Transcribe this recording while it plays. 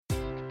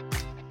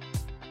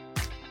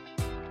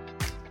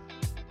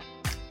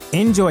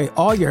Enjoy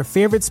all your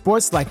favorite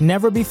sports like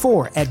never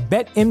before at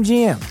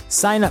BetMGM.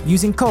 Sign up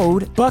using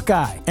code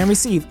Buckeye and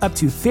receive up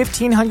to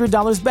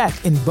 $1,500 back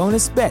in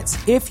bonus bets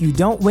if you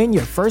don't win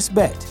your first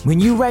bet. When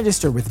you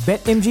register with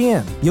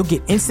BetMGM, you'll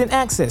get instant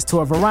access to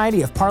a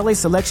variety of parlay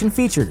selection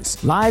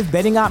features, live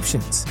betting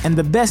options, and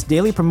the best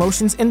daily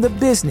promotions in the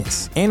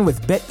business. And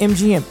with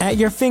BetMGM at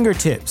your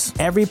fingertips,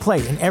 every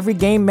play and every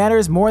game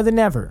matters more than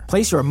ever.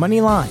 Place your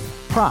money line,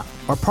 prop,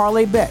 or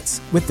parlay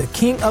bets with the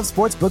king of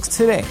sportsbooks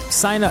today.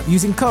 Sign up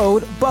using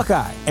code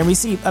Buckeye and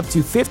receive up to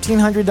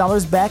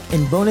 $1,500 back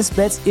in bonus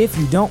bets if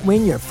you don't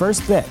win your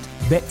first bet.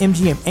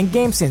 BetMGM and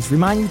GameSense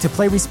remind you to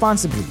play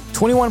responsibly.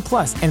 21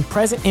 plus and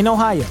present in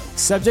Ohio,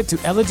 subject to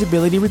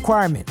eligibility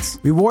requirements.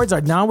 Rewards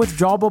are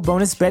non-withdrawable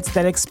bonus bets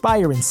that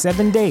expire in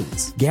 7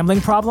 days. Gambling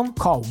problem?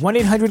 Call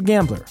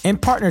 1-800-GAMBLER. In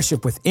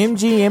partnership with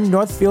MGM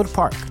Northfield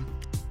Park.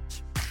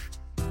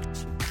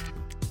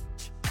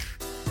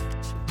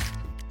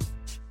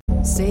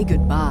 Say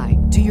goodbye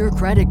to your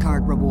credit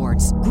card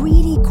rewards.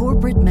 Greedy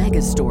corporate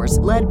mega stores,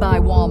 led by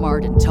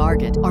Walmart and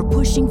Target, are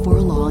pushing for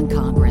a law in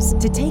Congress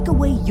to take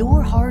away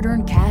your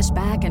hard-earned cash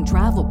back and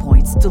travel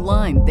points to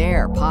line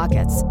their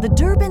pockets. The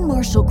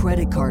Durbin-Marshall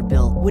credit card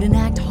bill would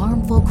enact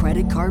harmful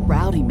credit card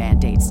routing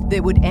mandates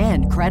that would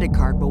end credit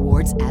card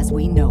rewards as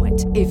we know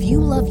it. If you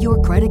love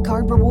your credit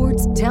card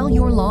rewards, tell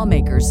your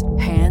lawmakers,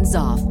 hands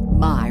off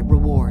my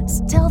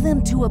rewards. Tell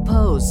them to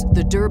oppose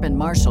the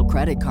Durbin-Marshall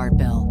credit card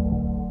bill.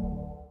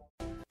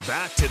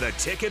 Back to the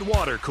Ticket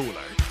Water Cooler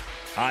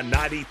on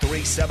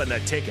 93.7 The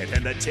Ticket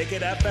and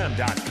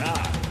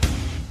theticketfm.com.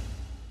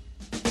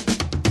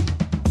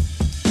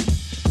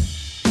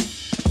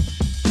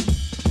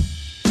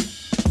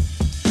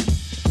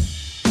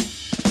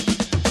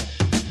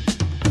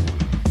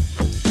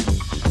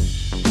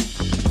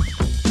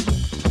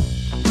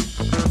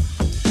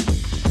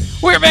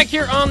 We're back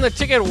here on the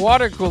Ticket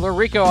Water Cooler.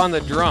 Rico on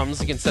the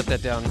drums. You can set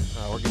that down.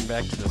 We're getting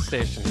back to the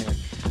station here.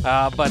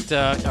 All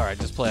right,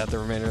 just play out the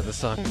remainder of the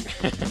song.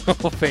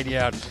 We'll fade you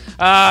out.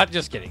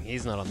 Just kidding.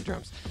 He's not on the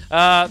drums.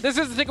 This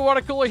is the Ticket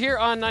Water Cooler here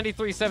on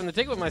 93.7 The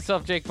Ticket with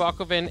myself, Jake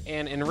Bakoven,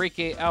 and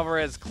Enrique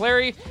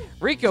Alvarez-Clary.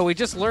 Rico, we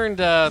just learned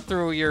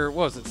through your,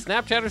 what was it,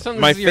 Snapchat or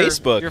something? My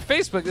Facebook. Your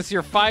Facebook. This is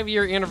your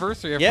 5-year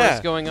anniversary of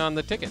first going on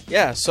the Ticket.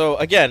 Yeah, so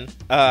again,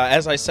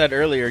 as I said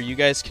earlier, you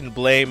guys can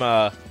blame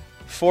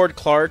Ford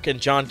Clark and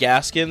John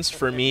Gaskins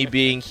for me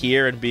being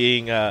here and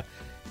being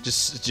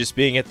just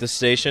being at the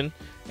station.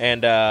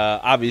 And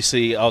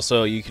obviously,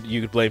 also, you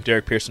could blame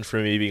Derek Pearson for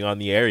me being on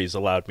the air. He's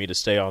allowed me to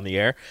stay on the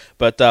air.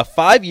 But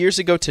 5 years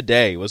ago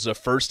today was the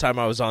first time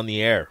I was on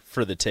the air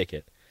for the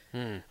Ticket.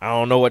 I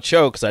don't know what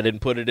show because I didn't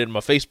put it in my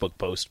Facebook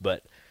post,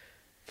 but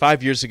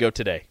 5 years ago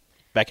today,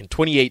 back in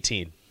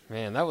 2018.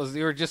 Man,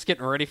 you were just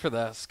getting ready for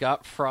the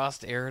Scott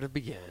Frost era to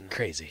begin.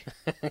 Crazy.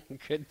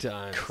 Good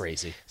times.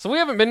 Crazy. So we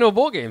haven't been to a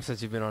bowl game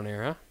since you've been on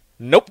air, huh?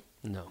 Nope.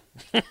 No.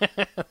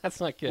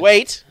 That's not good.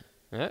 Wait.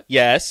 Yeah.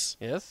 Yes.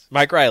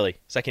 Mike Riley,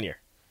 second year.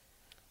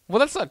 Well,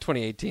 that's not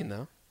 2018,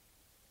 though.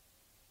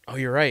 Oh,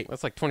 you're right.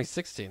 That's like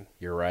 2016.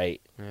 You're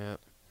right. Yeah.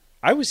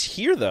 I was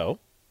here, though.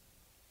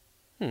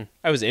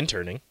 I was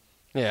interning.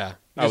 Yeah.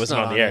 I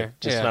wasn't on the air.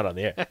 Just not on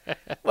the air.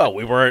 Well,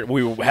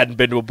 we hadn't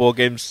been to a bowl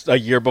game a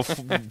year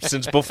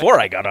since before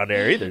I got on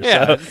air either.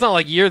 Yeah, so. it's not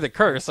like you're the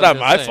curse. It's not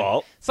my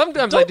fault.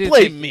 Sometimes Don't I do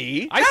blame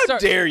me. How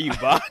dare you,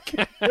 Buck?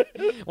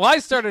 Well, I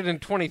started in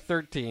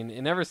 2013,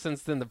 and ever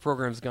since then the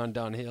program's gone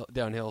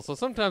downhill. So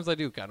sometimes I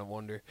do kind of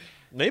wonder.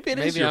 Maybe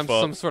it's your I'm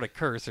fault. some sort of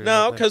curse or something.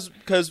 No,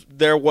 because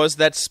there was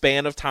that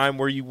span of time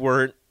where you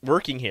weren't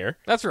working here.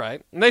 That's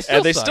right. And they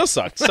still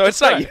sucked. So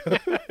it's not you.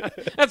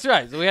 That's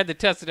right. So we had to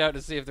test it out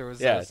to see if there was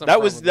some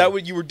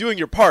you were doing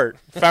your part.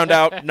 Found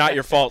out not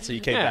your fault, so you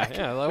came back.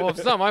 Yeah, well, if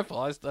it's not my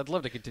fault, I'd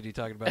love to continue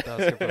talking about the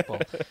Husker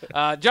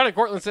football. John in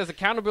Cortland says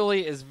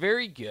accountability is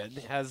very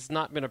good. Has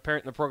not been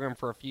apparent in the program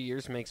for a few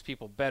years. Makes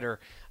people better.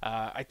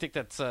 I think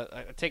that's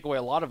a takeaway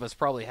a lot of us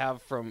probably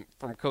have from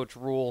Coach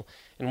Rule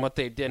and what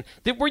they did.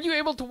 Were you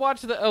able to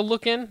watch the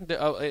look in?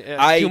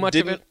 Too much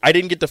of it? I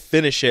didn't get to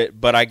finish it,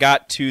 but I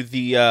got to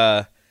the.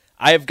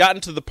 I have gotten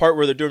to the part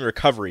where they're doing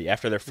recovery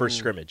after their first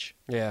scrimmage.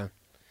 Yeah.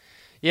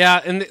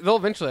 Yeah, and they'll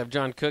eventually have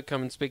John Cook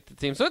come and speak to the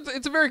team. So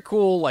it's a very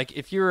cool, like,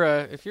 if you're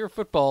a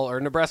football or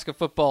Nebraska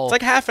football it's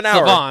like half an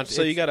hour, savant,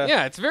 so you gotta...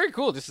 Yeah, it's very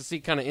cool just to see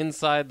kind of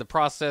inside the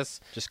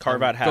process. Just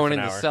carve out half an hour. Going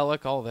into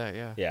Selleck, all that,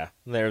 yeah. Yeah,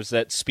 and there's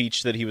that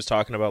speech that he was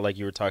talking about, like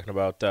you were talking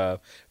about,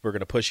 we're going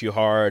to push you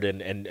hard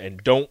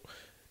and don't...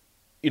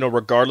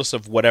 regardless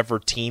of whatever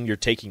team you're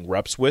taking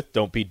reps with,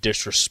 don't be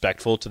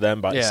disrespectful to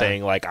them by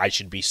saying, like, I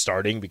should be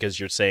starting because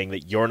you're saying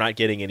that you're not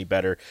getting any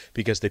better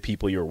because the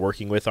people you're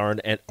working with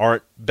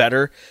aren't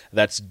better.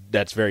 That's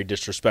very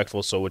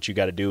disrespectful. So what you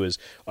got to do is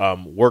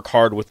work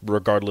hard with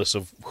regardless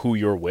of who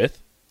you're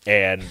with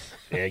and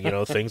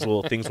things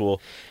will.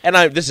 And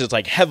this is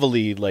like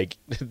heavily like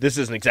this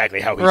isn't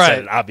exactly how he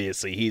said it.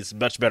 Obviously, he's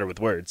much better with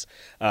words.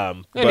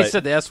 And but he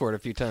said the S word a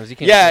few times. You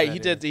can't he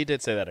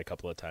did say that a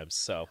couple of times.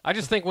 So I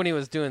just think when he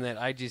was doing that,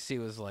 IGC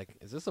was like,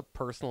 "Is this a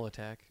personal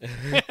attack?"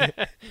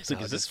 It's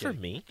like, is this for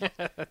me?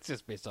 That's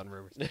just based on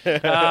rumors.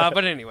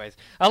 But anyways,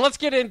 let's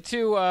get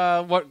into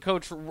what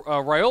Coach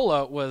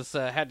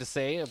Raiola had to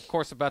say, of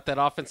course, about that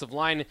offensive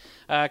line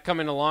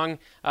coming along.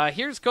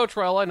 Here's Coach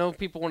Raiola. I know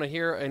people want to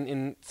hear,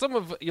 and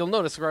you'll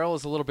notice Raiola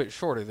is a little bit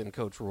shorter than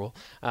Coach Rule.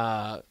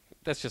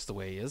 That's just the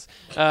way he is.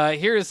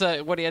 Here's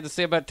what he had to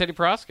say about Teddy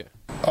Proska.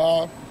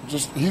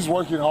 He's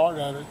working hard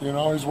at it.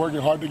 He's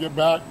working hard to get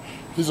back.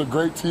 He's a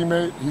great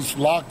teammate. He's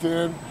locked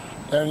in,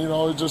 and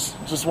it's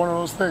just one of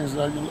those things,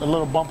 like a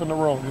little bump in the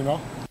road.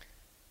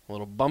 A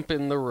little bump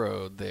in the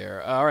road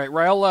there. All right,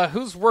 Raiola,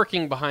 who's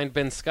working behind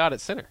Ben Scott at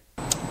center?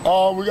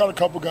 We got a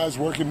couple guys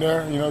working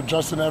there.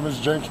 Justin Evans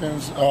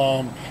Jenkins.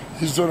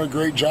 He's doing a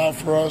great job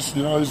for us.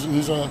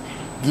 He's a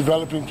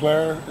developing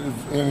player,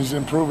 and he's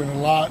improving a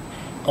lot.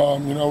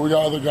 We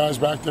got other guys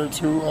back there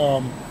too.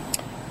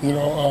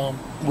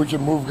 We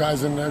can move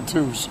guys in there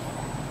too. So.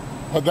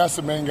 But that's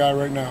the main guy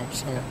right now.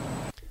 So.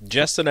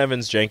 Justin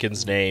Evans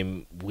Jenkins'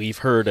 name we've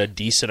heard a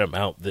decent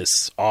amount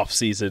this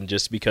offseason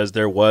just because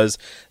there was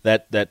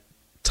that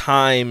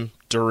time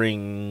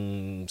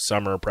during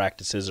summer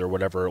practices or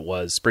whatever it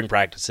was, spring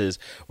practices,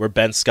 where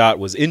Ben Scott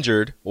was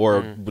injured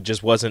or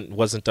just wasn't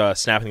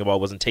snapping the ball,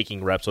 wasn't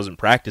taking reps, wasn't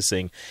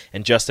practicing,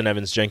 and Justin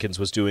Evans Jenkins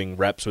was doing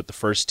reps with the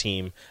first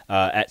team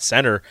at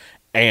center,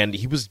 and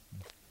he was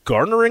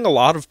garnering a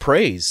lot of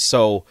praise.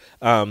 So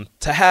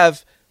to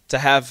have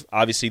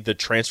obviously the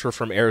transfer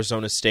from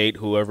Arizona State,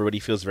 who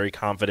everybody feels very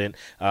confident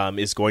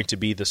is going to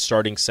be the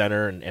starting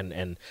center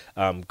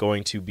and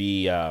going to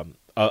be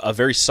a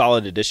very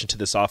solid addition to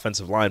this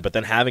offensive line, but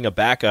then having a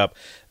backup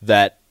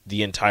that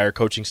the entire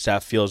coaching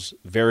staff feels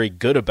very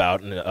good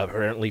about, and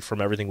apparently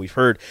from everything we've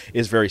heard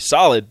is very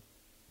solid,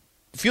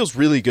 feels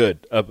really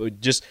good.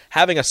 Just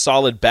having a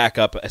solid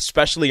backup,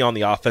 especially on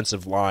the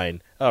offensive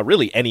line,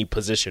 really any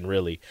position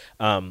really,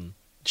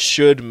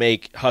 should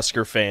make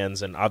Husker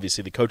fans and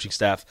obviously the coaching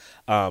staff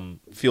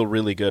feel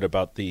really good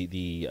about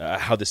the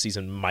how the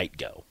season might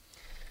go.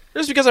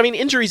 Just because,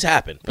 injuries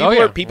happen.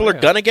 People are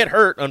going to get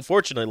hurt,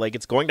 unfortunately. Like,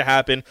 it's going to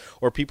happen,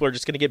 or people are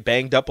just going to get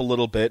banged up a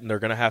little bit, and they're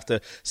going to have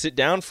to sit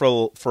down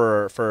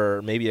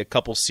for maybe a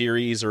couple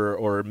series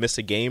or miss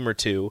a game or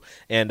two,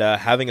 and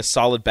having a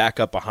solid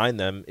backup behind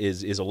them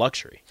is a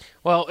luxury.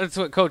 Well, it's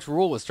what Coach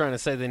Rule was trying to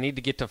say. They need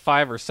to get to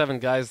 5 or 7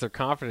 guys they're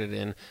confident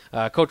in.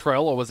 Coach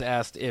Raiola was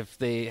asked if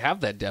they have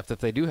that depth, if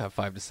they do have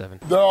 5 to 7.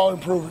 They're all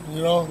improving,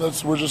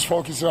 we're just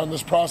focusing on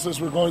this process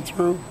we're going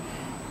through.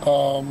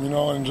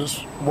 And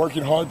just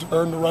working hard to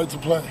earn the right to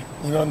play,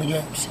 in the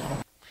game. So.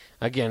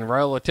 Again,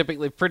 Raiola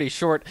typically pretty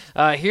short.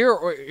 Here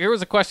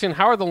was a question: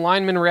 how are the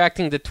linemen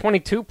reacting to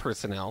 22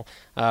 personnel,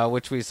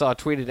 which we saw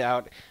tweeted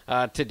out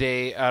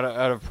today out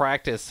of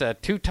practice?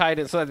 2 tight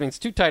ends, so that means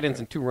 2 tight ends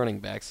and 2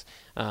 running backs,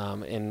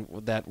 and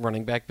that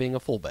running back being a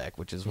fullback,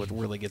 which is what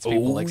really gets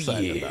people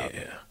excited about.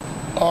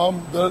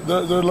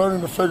 They're learning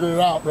to figure it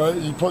out, right?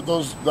 You put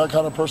that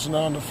kind of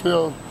personnel on the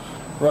field,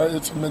 right?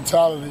 It's a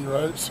mentality,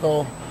 right?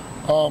 So.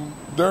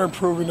 They're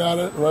improving at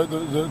it, right?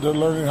 They're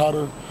learning how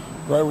to,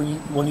 right?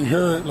 When you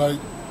hear it, like,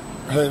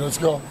 hey, let's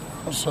go.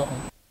 So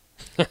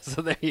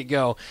there you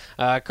go.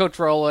 Coach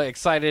Raiola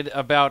excited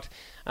about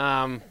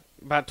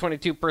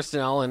 22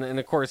 personnel, and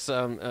of course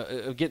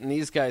getting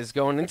these guys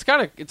going. And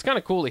it's kind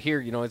of cool to hear.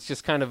 It's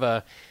just kind of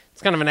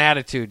an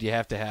attitude you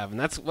have to have, and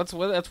that's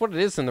what it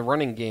is in the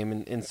running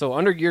game. And so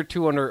under year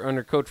 2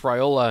 under Coach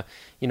Raiola,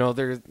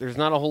 there's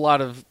not a whole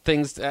lot of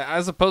things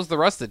as opposed to the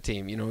rest of the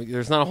team.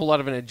 There's not a whole lot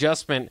of an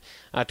adjustment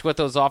to what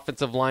those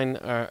offensive line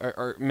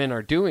men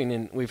are doing,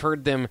 and we've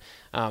heard them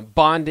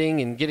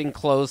bonding and getting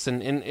close,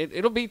 and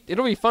it'll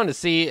be fun to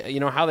see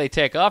how they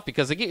take off,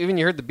 because even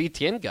you heard the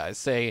BTN guys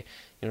say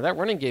that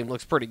running game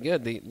looks pretty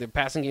good. The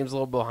passing game's a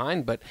little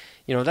behind, but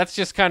that's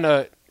just kind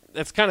of.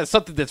 That's kind of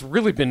something that's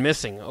really been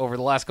missing over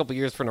the last couple of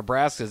years for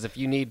Nebraska. Is if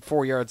you need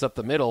 4 yards up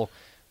the middle,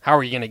 how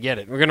are you going to get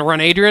it? We're going to run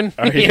Adrian?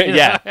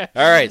 Yeah.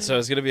 All right, so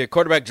it's going to be a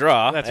quarterback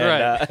draw. That's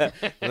right.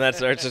 And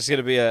it's just going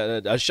to be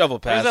a shovel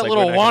pass. There's that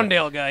little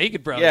Wandale guy. He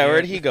could probably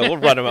where'd he go? We'll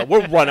run him up.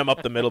 We'll run him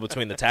up the middle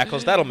between the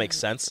tackles. That'll make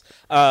sense.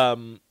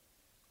 Okay,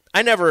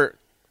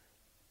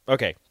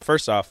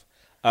 first off,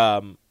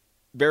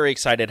 very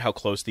excited how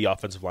close the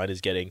offensive line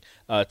is getting.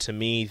 To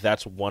me,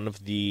 that's one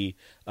of the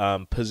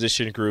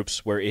position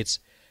groups where it's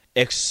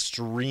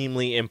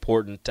extremely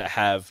important to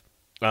have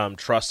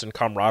trust and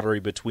camaraderie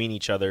between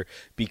each other,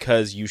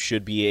 because you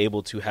should be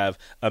able to have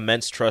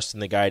immense trust in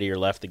the guy to your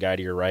left, the guy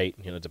to your right,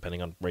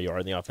 depending on where you are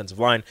in the offensive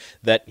line,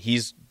 that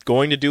he's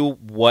going to do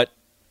what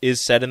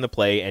is set in the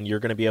play, and you're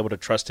going to be able to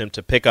trust him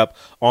to pick up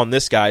on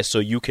this guy so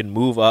you can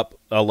move up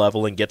a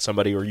level and get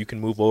somebody, or you can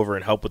move over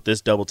and help with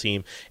this double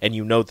team, and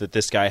you know that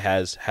this guy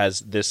has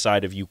this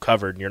side of you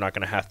covered, and you're not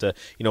going to have to,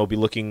 be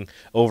looking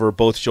over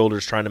both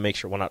shoulders trying to make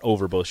sure, well, not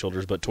over both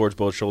shoulders, but towards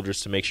both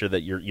shoulders to make sure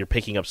that you're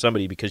picking up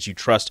somebody because you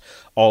trust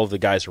all of the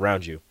guys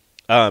around you.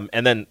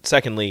 And then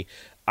secondly,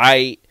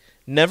 I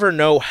never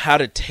know how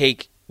to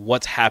take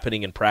what's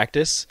happening in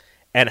practice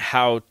and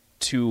how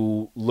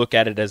to look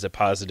at it as a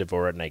positive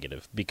or a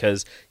negative,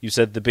 because you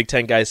said the Big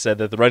Ten guys said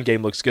that the run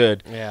game looks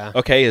good. Yeah.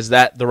 Okay, is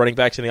that the running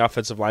backs and the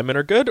offensive linemen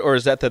are good, or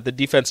is that the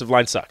defensive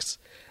line sucks?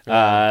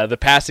 The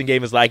passing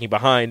game is lagging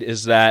behind.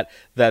 Is that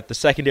the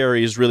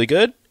secondary is really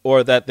good,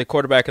 or that the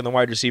quarterback and the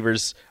wide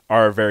receivers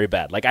are very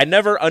bad? Like, I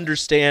never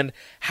understand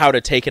how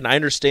to take it. I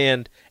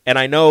understand, and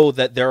I know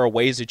that there are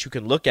ways that you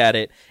can look at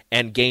it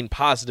and gain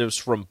positives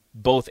from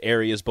both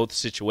areas, both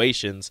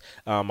situations,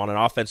 on an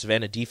offensive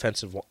and a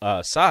defensive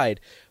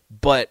side.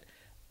 But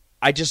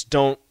I just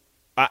don't.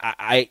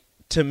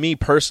 To me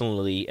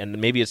personally, and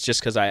maybe it's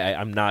just because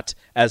I'm not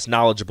as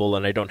knowledgeable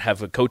and I don't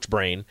have a coach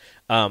brain,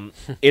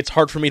 it's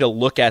hard for me to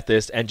look at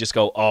this and just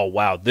go, oh,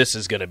 wow, this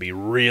is going to be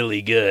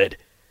really good.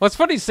 Well, it's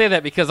funny you say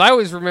that because I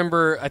always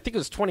remember, I think it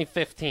was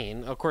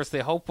 2015. Of course,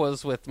 the hope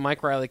was with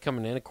Mike Riley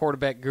coming in, a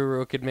quarterback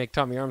guru could make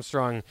Tommy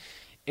Armstrong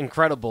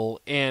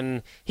incredible,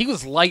 and he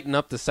was lighting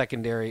up the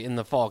secondary in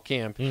the fall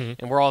camp,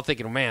 and we're all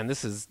thinking, man,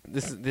 this is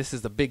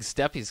the big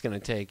step he's going to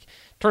take.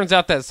 Turns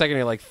out that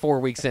secondary, like 4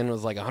 weeks in,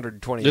 was like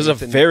 120. There's a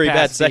very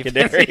bad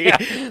secondary.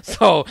 Yeah.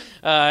 So,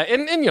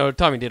 and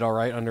Tommy did all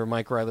right under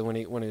Mike Riley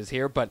when he was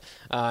here, but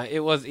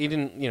he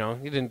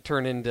didn't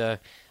turn into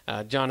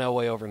John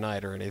Elway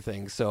overnight or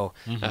anything. So,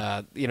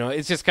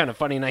 it's just kind of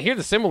funny. And I hear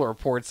the similar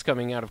reports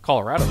coming out of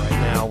Colorado right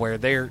now, where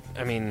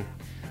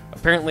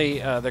apparently,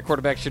 their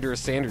quarterback, Shadur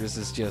Sanders,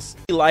 is just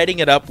lighting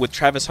it up with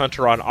Travis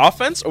Hunter on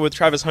offense or with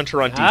Travis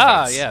Hunter on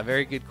defense? Yeah,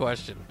 very good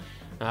question.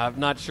 I'm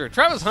not sure.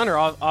 Travis Hunter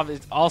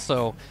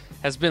also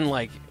has been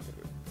like,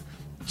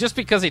 just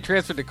because he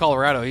transferred to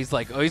Colorado, he's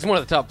like, he's one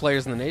of the top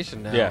players in the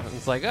nation now. Yeah.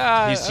 It's like, he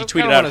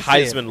tweeted out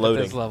Heisman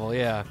loading. At this level,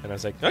 yeah. And I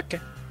was like, okay.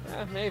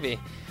 Maybe.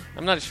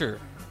 I'm not sure.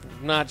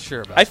 Not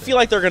sure about I feel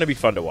like they're going to be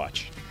fun to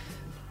watch.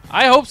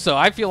 I hope so.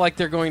 I feel like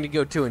they're going to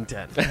go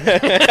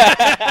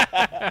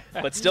 2-10.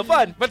 But still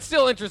fun. But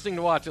still interesting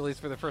to watch, at least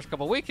for the first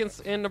couple of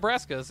weekends, and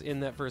Nebraska's in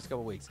that first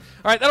couple of weeks.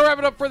 All right, that'll wrap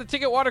it up for the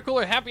Ticket Water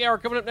Cooler Happy Hour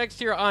coming up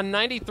next year on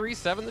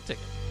 93.7 The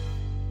Ticket.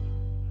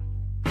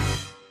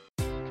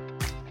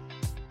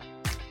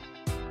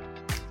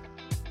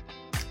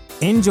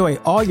 Enjoy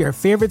all your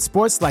favorite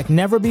sports like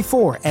never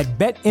before at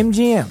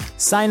BetMGM.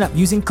 Sign up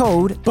using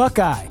code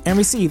Buckeye and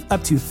receive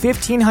up to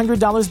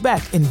 $1,500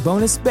 back in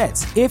bonus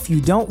bets if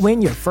you don't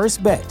win your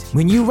first bet.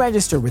 When you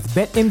register with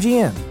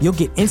BetMGM, you'll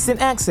get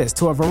instant access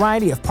to a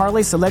variety of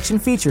parlay selection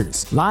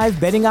features, live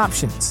betting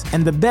options,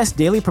 and the best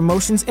daily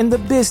promotions in the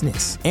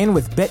business. And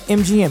with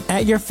BetMGM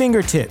at your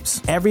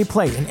fingertips, every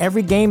play and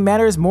every game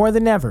matters more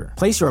than ever.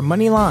 Place your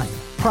money line,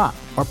 prop,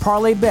 or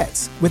parlay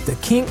bets with the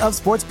king of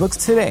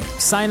sportsbooks today.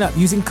 Sign up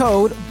using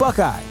code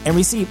Buckeye and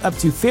receive up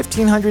to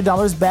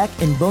 $1,500 back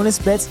in bonus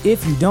bets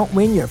if you don't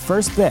win your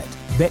first bet.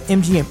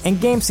 BetMGM and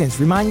GameSense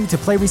remind you to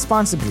play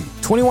responsibly.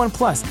 21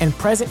 plus and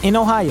present in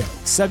Ohio,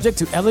 subject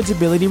to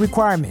eligibility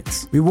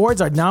requirements. Rewards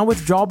are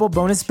non-withdrawable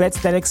bonus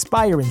bets that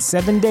expire in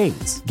 7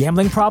 days.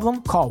 Gambling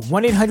problem? Call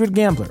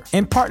 1-800-GAMBLER.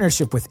 In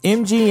partnership with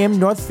MGM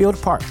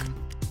Northfield Park.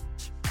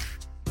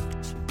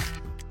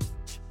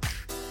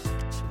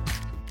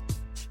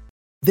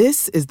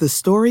 This is the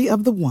story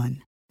of the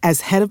one.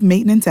 As head of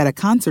maintenance at a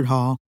concert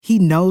hall, he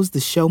knows the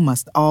show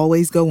must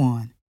always go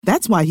on.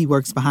 That's why he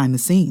works behind the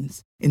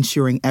scenes,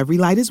 ensuring every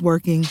light is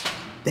working,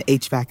 the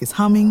HVAC is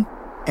humming,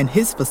 and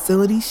his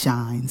facility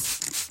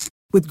shines.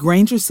 With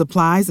Grainger's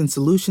supplies and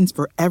solutions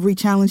for every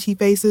challenge he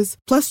faces,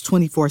 plus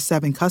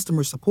 24/7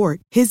 customer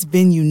support, his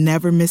venue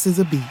never misses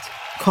a beat.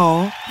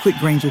 Call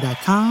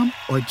quickgrainger.com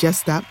or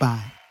just stop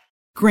by.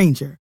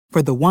 Grainger,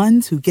 for the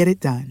ones who get it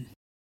done.